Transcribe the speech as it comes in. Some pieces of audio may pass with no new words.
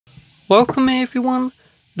Welcome everyone.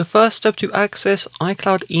 The first step to access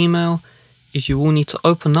iCloud email is you will need to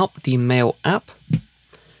open up the Mail app.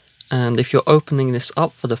 And if you're opening this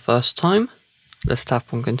up for the first time, let's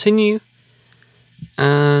tap on continue.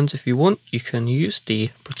 And if you want, you can use the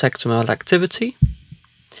Protect Mail activity.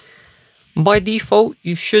 By default,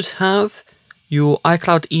 you should have your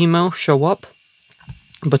iCloud email show up.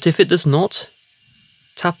 But if it does not,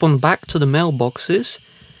 tap on back to the mailboxes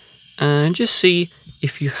and just see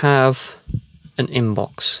if you have an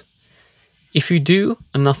inbox. If you do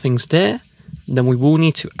and nothing's there, then we will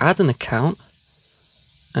need to add an account.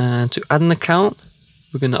 And to add an account,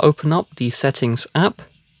 we're going to open up the Settings app.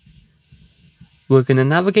 We're going to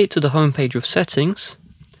navigate to the home page of Settings,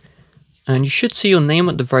 and you should see your name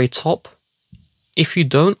at the very top. If you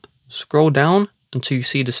don't, scroll down until you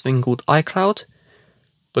see this thing called iCloud.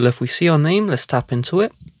 But if we see our name, let's tap into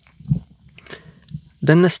it.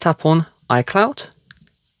 Then let's tap on iCloud.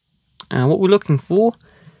 And what we're looking for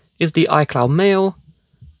is the iCloud Mail.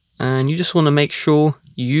 And you just want to make sure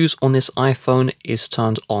Use on this iPhone is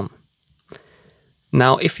turned on.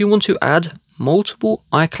 Now, if you want to add multiple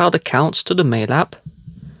iCloud accounts to the Mail app,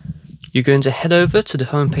 you're going to head over to the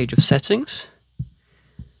home page of Settings.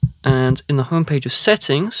 And in the home page of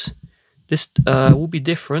Settings, this will be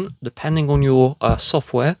different depending on your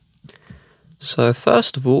software. So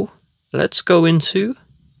first of all, let's go into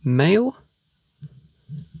Mail.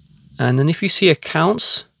 And then if you see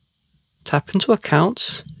Accounts, tap into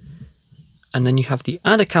Accounts. And then you have the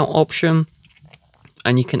Add Account option.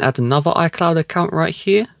 And you can add another iCloud account right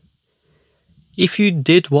here. If you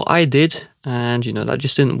did what I did, and that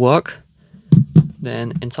just didn't work,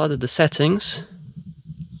 then inside of the settings,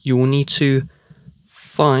 you will need to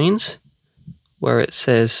find where it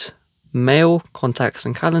says Mail, Contacts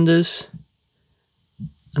and Calendars,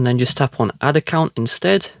 and then just tap on Add Account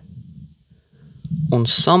instead. On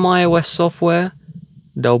some iOS software,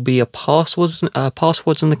 there'll be a passwords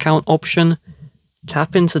and account option.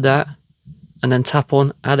 Tap into that, and then tap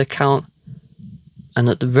on Add Account. And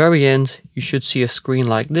at the very end, you should see a screen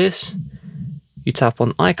like this. You tap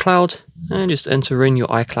on iCloud and just enter in your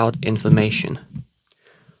iCloud information.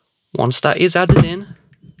 Once that is added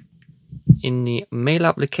in the Mail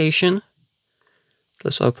application,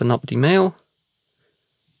 let's open up the Mail.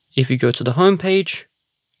 If you go to the home page,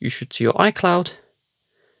 you should see your iCloud,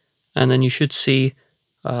 and then you should see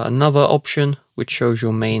another option which shows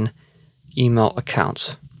your main email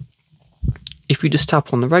account. If you just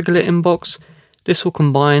tap on the regular inbox, this will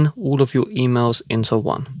combine all of your emails into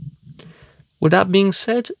one. With that being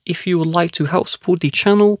said, if you would like to help support the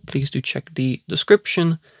channel, please do check the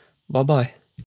description. Bye bye.